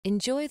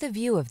Enjoy the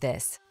view of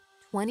this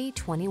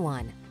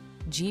 2021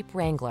 Jeep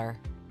Wrangler.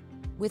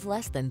 With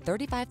less than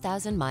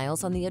 35,000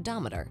 miles on the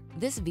odometer,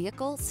 this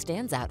vehicle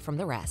stands out from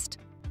the rest.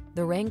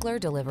 The Wrangler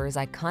delivers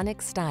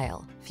iconic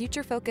style,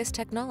 future-focused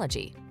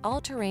technology,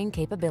 all-terrain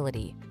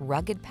capability,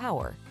 rugged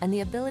power, and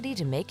the ability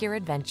to make your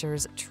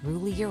adventures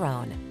truly your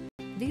own.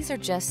 These are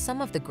just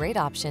some of the great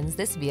options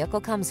this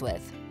vehicle comes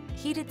with: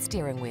 heated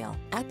steering wheel,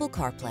 Apple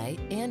CarPlay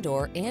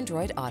and/or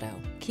Android Auto,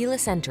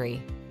 keyless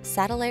entry,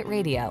 satellite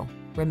radio,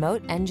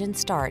 remote engine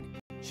start,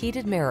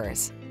 heated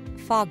mirrors,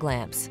 fog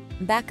lamps,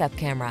 backup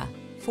camera,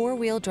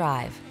 four-wheel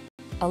drive,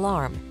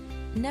 alarm.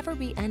 Never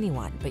be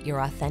anyone but your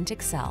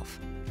authentic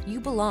self. You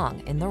belong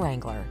in the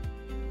Wrangler.